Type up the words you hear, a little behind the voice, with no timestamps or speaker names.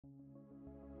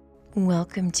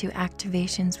Welcome to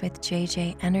Activations with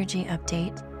JJ Energy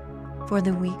Update for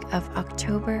the week of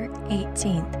October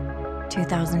 18th,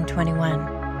 2021.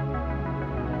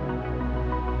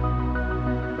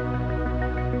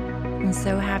 I'm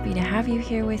so happy to have you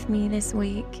here with me this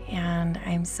week, and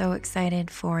I'm so excited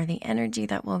for the energy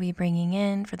that we'll be bringing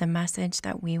in, for the message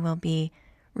that we will be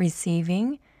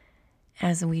receiving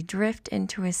as we drift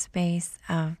into a space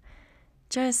of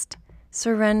just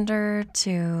surrender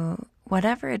to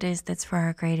whatever it is that's for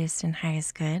our greatest and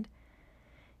highest good.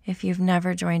 If you've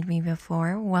never joined me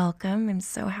before, welcome. I'm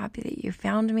so happy that you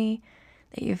found me,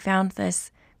 that you found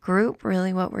this group.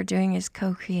 Really what we're doing is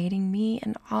co-creating, me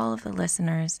and all of the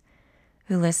listeners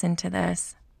who listen to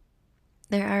this.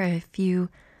 There are a few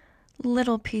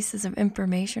little pieces of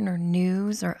information or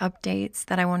news or updates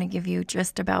that I want to give you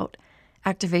just about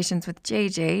Activations with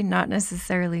JJ, not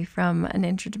necessarily from an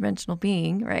interdimensional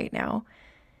being right now.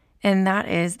 And that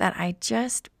is that I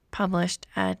just published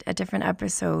a different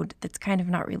episode that's kind of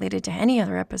not related to any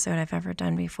other episode I've ever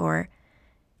done before.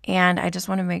 And I just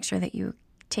want to make sure that you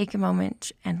take a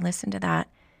moment and listen to that.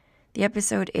 The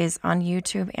episode is on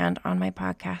YouTube and on my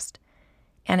podcast,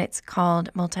 and it's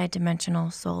called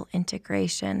Multidimensional Soul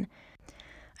Integration.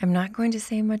 I'm not going to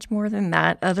say much more than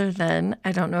that, other than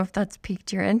I don't know if that's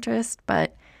piqued your interest,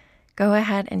 but go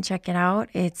ahead and check it out.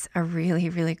 It's a really,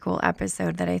 really cool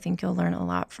episode that I think you'll learn a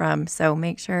lot from. So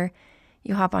make sure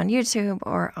you hop on YouTube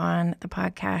or on the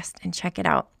podcast and check it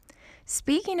out.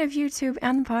 Speaking of YouTube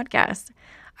and the podcast,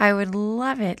 I would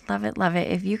love it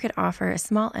if you could offer a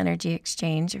small energy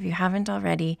exchange, if you haven't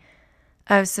already,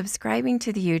 of subscribing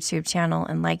to the YouTube channel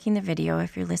and liking the video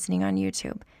if you're listening on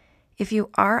YouTube. If you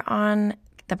are on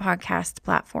the podcast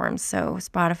platforms, so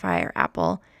Spotify or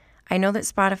Apple, I know that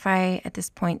Spotify at this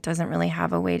point doesn't really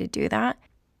have a way to do that.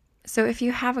 So if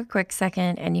you have a quick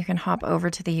second and you can hop over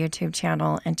to the YouTube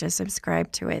channel and just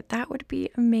subscribe to it, that would be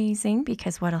amazing,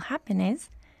 because what'll happen is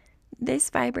this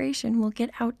vibration will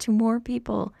get out to more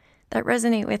people that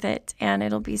resonate with it, and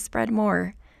it'll be spread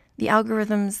more. The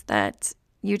algorithms that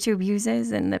YouTube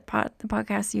uses and the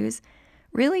podcasts use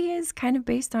really is kind of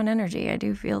based on energy. I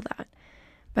do feel that.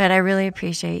 But I really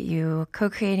appreciate you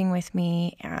co-creating with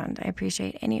me, and I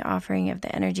appreciate any offering of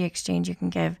the energy exchange you can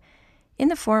give in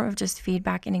the form of just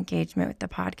feedback and engagement with the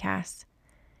podcast.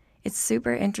 It's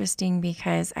super interesting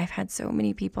because I've had so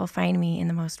many people find me in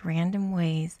the most random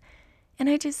ways, and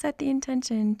I just set the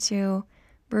intention to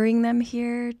bring them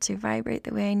here to vibrate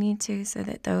the way I need to, so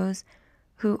that those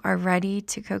who are ready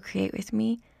to co-create with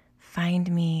me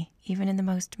find me, even in the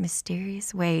most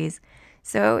mysterious ways.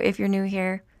 So if you're new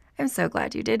here, I'm so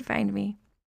glad you did find me.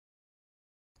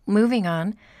 Moving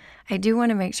on, I do want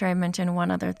to make sure I mention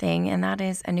one other thing, and that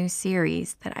is a new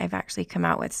series that I've actually come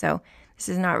out with. So this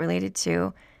is not related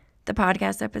to the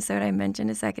podcast episode I mentioned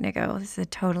a second ago. This is a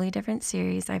totally different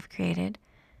series I've created.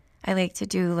 I like to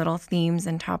do little themes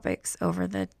and topics over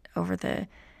the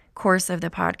course of the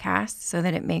podcast so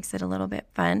that it makes it a little bit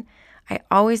fun. I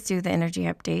always do the energy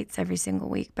updates every single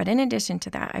week, but in addition to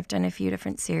that, I've done a few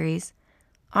different series.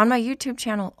 On my YouTube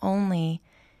channel only,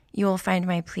 you will find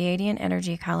my Pleiadian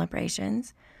energy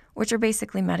calibrations, which are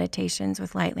basically meditations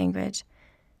with light language,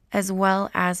 as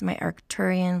well as my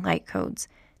Arcturian light codes.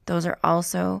 Those are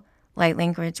also light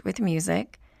language with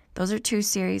music. Those are two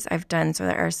series I've done, so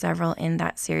there are several in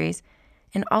that series.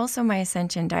 And also my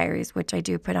Ascension Diaries, which I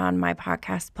do put on my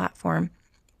podcast platform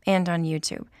and on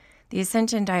YouTube. The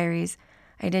Ascension Diaries,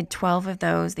 I did 12 of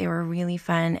those. They were really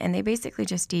fun, and they basically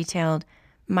just detailed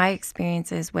my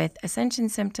experiences with ascension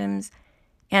symptoms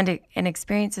and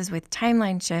experiences with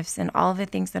timeline shifts and all of the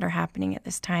things that are happening at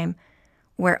this time,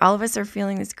 where all of us are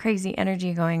feeling this crazy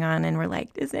energy going on, and we're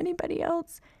like, does anybody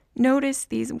else notice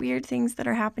these weird things that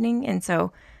are happening? And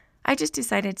so I just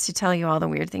decided to tell you all the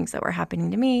weird things that were happening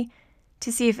to me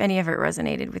to see if any of it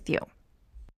resonated with you.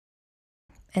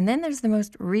 And then there's the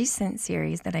most recent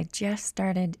series that I just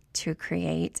started to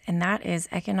create, and that is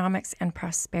Economics and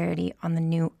Prosperity on the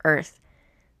New Earth.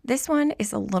 This one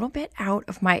is a little bit out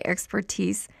of my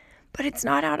expertise, but it's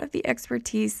not out of the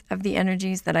expertise of the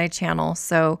energies that I channel,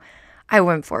 so I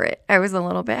went for it. I was a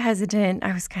little bit hesitant.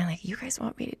 I was kind of like, you guys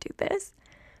want me to do this?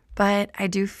 But I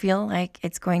do feel like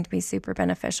it's going to be super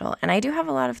beneficial, and I do have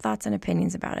a lot of thoughts and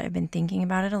opinions about it. I've been thinking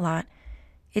about it a lot.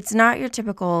 It's not your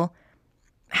typical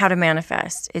how to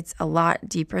manifest. It's a lot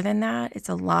deeper than that. It's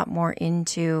a lot more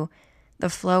into the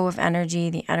flow of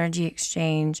energy, the energy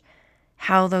exchange,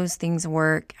 how those things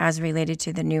work as related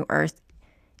to the new earth,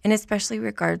 and especially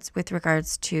with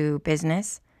regards to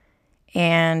business,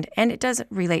 and it does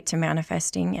relate to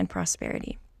manifesting and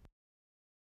prosperity.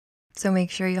 So make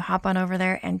sure you hop on over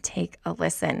there and take a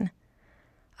listen.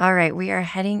 All right, we are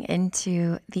heading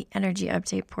into the energy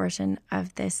update portion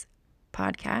of this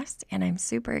podcast, and I'm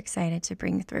super excited to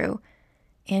bring through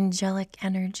angelic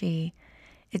energy.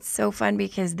 It's so fun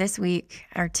because this week,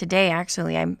 or today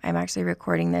actually, I'm actually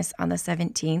recording this on the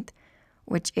 17th,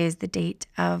 which is the date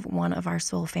of one of our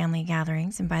soul family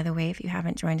gatherings. And by the way, if you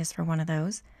haven't joined us for one of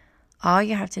those, all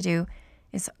you have to do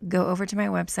is go over to my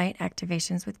website,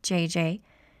 Activations with JJ,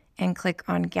 and click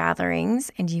on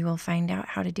gatherings, and you will find out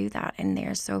how to do that. And they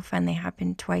are so fun. They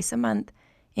happen twice a month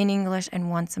in English and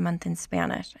once a month in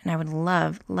Spanish. And I would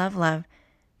love, love, love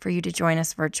for you to join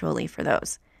us virtually for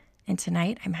those. And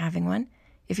tonight I'm having one.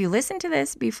 If you listen to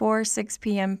this before 6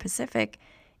 p.m. Pacific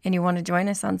and you want to join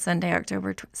us on Sunday,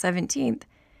 October 17th,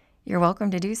 you're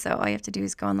welcome to do so. All you have to do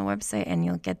is go on the website and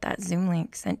you'll get that Zoom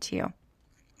link sent to you.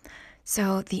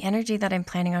 So the energy that I'm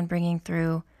planning on bringing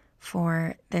through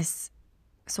for this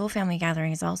soul family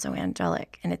gathering is also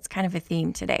angelic, and it's kind of a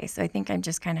theme today. So I think I'm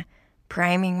just kind of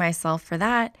priming myself for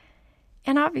that.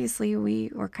 And obviously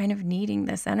we were kind of needing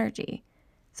this energy.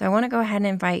 So I want to go ahead and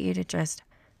invite you to just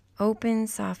open,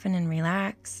 soften, and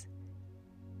relax.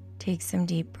 Take some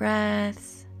deep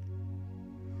breaths.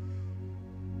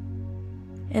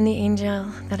 And the angel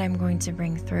that I'm going to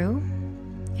bring through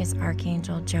is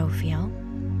Archangel Jophiel.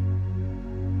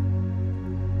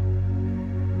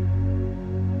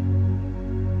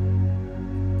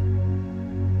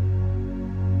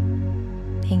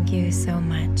 Thank you so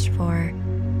much for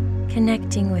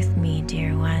connecting with me,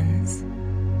 dear ones.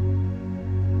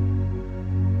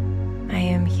 I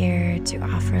am here to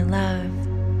offer love,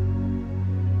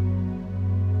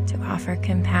 to offer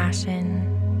compassion,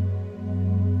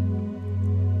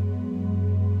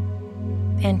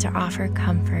 and to offer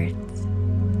comfort,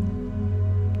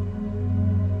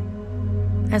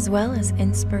 as well as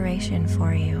inspiration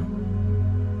for you.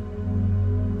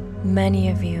 Many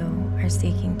of you are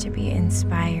seeking to be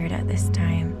inspired at this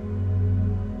time.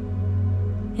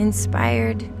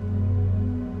 Inspired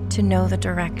to know the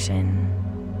direction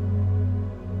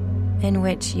in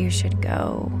which you should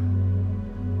go,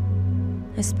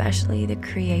 especially the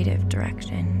creative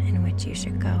direction in which you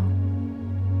should go.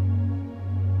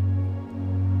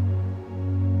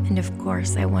 And of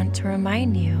course, I want to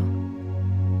remind you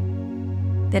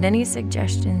that any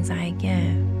suggestions I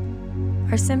give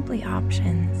are simply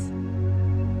options.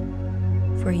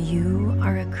 For you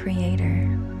are a creator,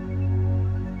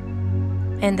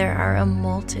 and there are a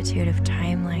multitude of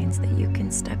timelines that you can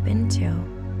step into.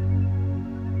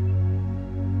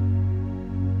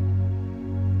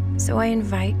 So I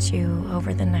invite you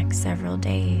over the next several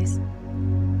days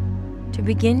to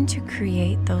begin to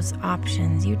create those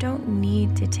options. You don't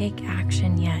need to take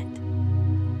action yet.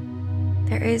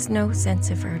 There is no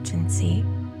sense of urgency.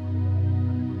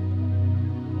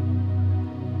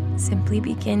 Simply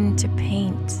begin to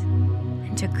paint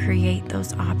and to create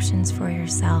those options for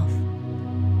yourself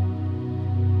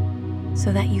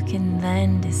so that you can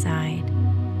then decide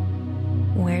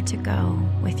where to go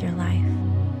with your life.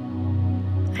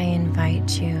 I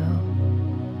invite you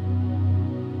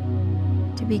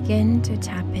to begin to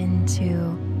tap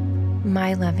into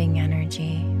my loving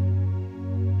energy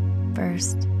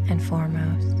first and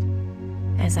foremost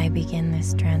as I begin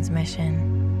this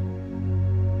transmission.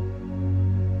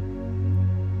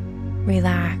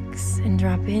 Relax and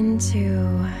drop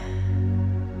into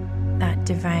that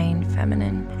divine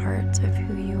feminine part of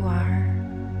who you are.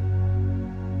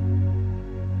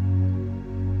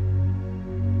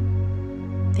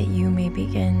 That you may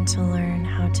begin to learn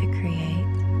how to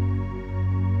create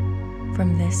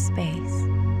from this space.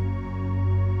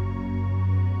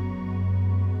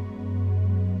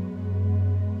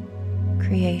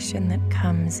 Creation that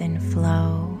comes in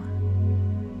flow.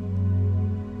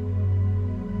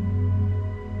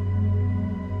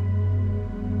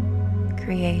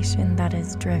 Creation that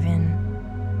is driven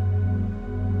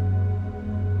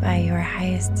by your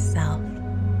highest self.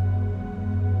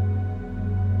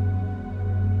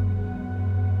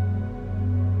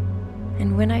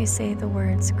 And when I say the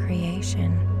words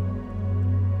creation,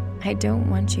 I don't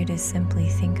want you to simply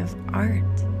think of art,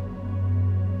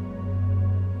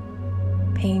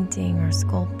 painting or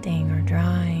sculpting or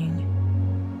drawing.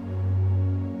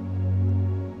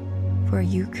 For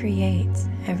you create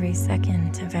every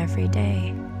second of every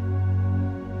day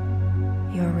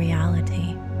your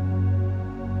reality.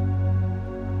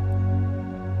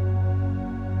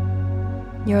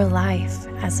 Your life,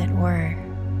 as it were,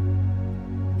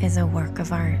 is a work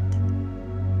of art.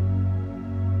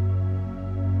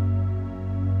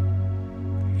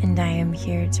 And I am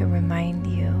here to remind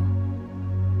you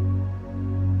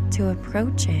to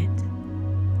approach it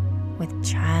with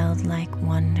childlike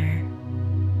wonder.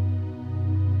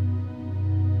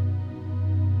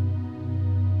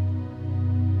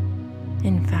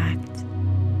 In fact,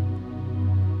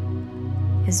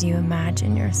 as you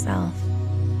imagine yourself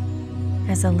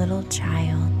as a little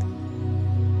child,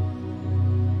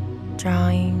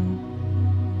 drawing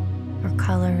or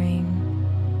coloring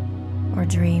or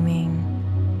dreaming,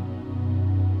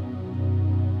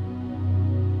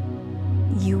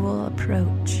 you will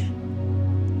approach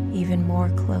even more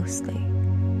closely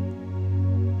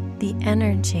the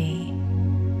energy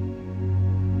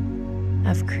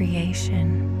of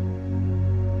creation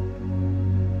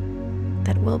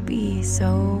that will be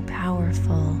so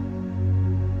powerful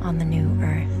on the new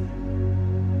earth.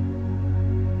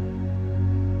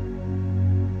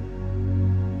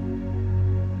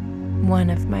 One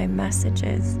of my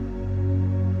messages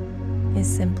is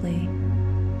simply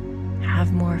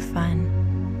have more fun.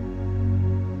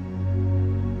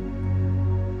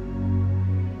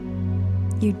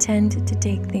 You tend to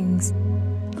take things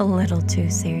a little too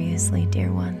seriously,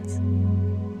 dear ones.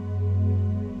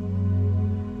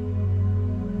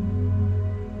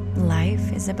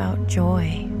 Life is about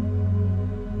joy.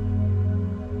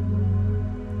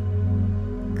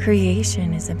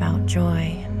 Creation is about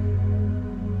joy.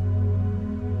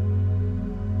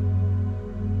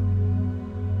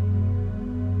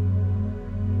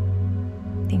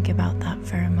 Think about that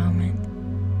for a moment.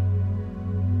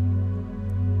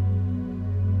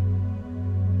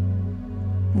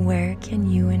 Where can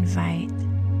you invite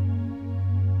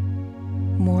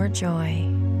more joy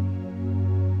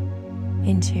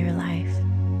into your life?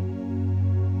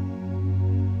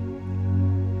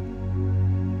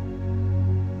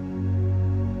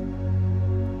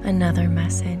 Another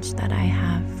message that I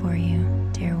have for you,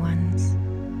 dear ones,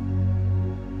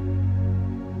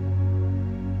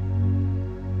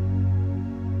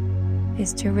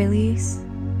 is to release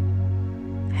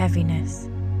heaviness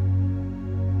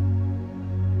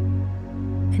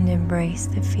and embrace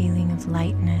the feeling of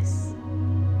lightness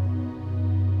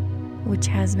which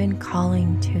has been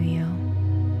calling to you.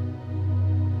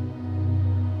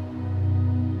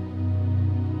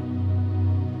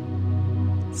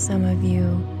 Some of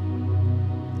you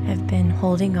have been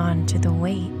holding on to the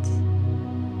weight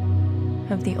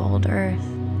of the old earth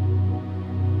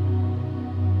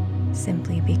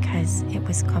simply because it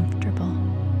was comfortable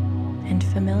and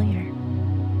familiar.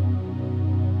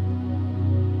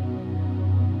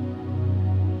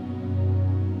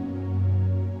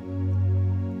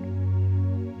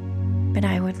 But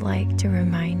I would like to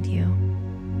remind you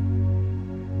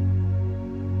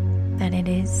that it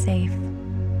is safe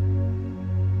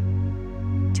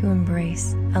to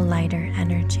embrace a lighter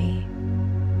energy.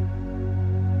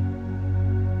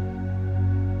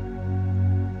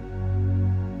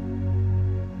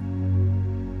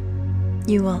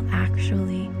 You will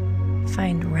actually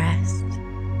find rest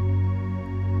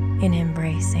in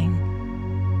embracing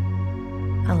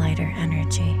a lighter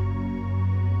energy.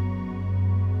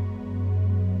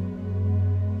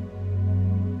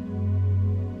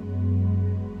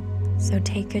 So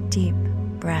take a deep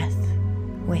breath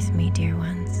with me, dear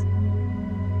ones.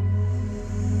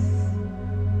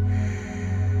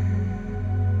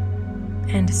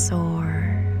 And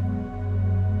soar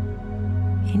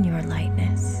in your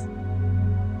lightness.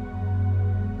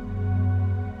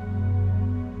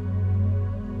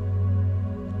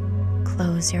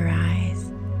 Close your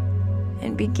eyes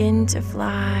and begin to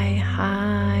fly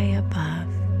high above.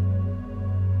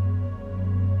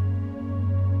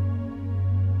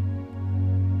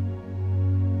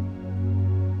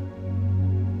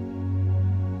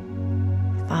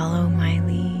 Follow my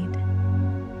lead.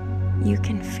 You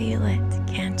can feel it,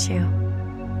 can't you?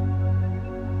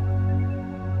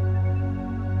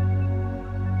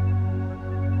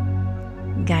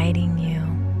 Guiding you,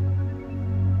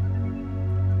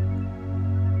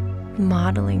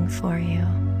 modeling for you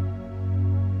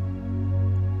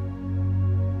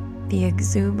the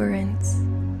exuberance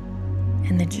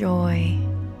and the joy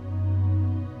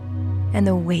and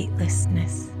the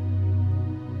weightlessness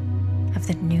of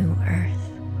the new earth.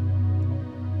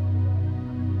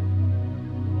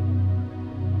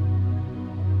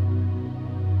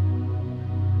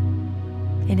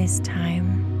 It is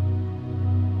time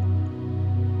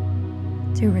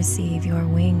to receive your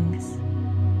wings.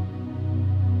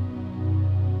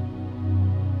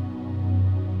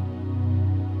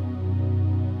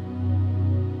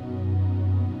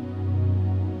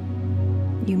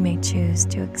 You may choose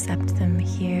to accept them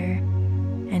here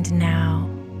and now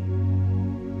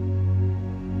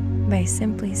by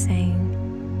simply saying,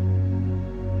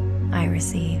 I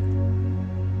receive.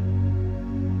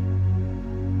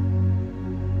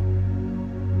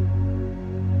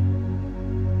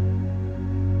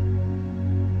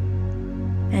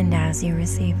 And as you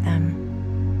receive them,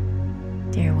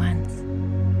 dear ones.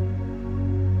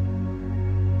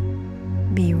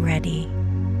 Be ready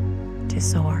to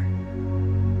soar.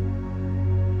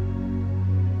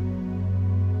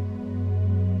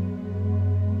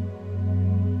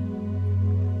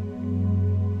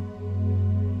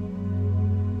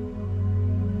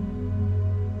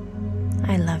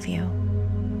 I love you.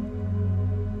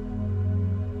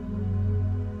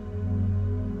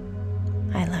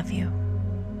 I love you.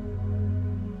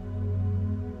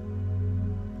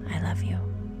 I love you.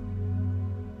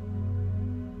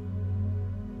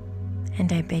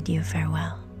 And I bid you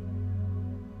farewell.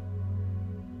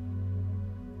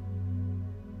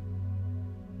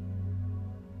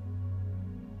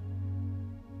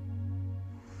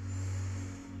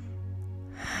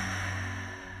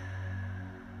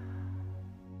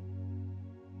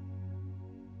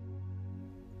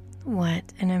 What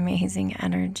an amazing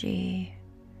energy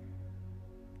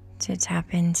to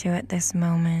tap into at this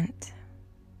moment,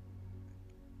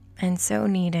 and so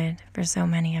needed for so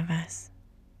many of us.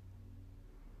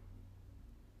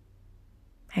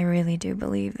 I really do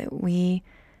believe that we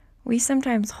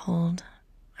sometimes hold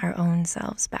our own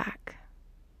selves back.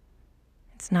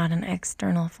 It's not an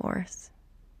external force.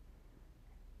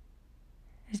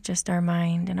 It's just our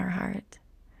mind and our heart,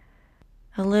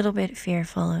 a little bit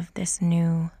fearful of this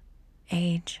new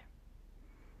age.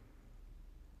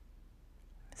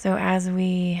 So as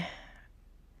we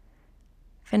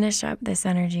finish up this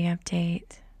energy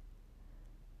update,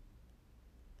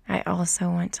 I also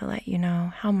want to let you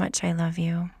know how much I love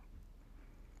you.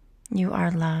 You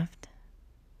are loved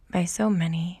by so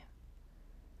many.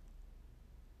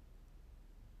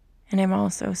 And I'm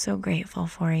also so grateful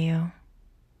for you.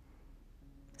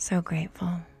 So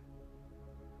grateful.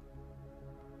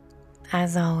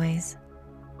 As always,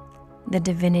 the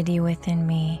divinity within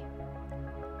me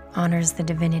honors the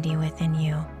divinity within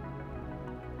you.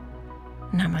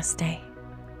 Namaste.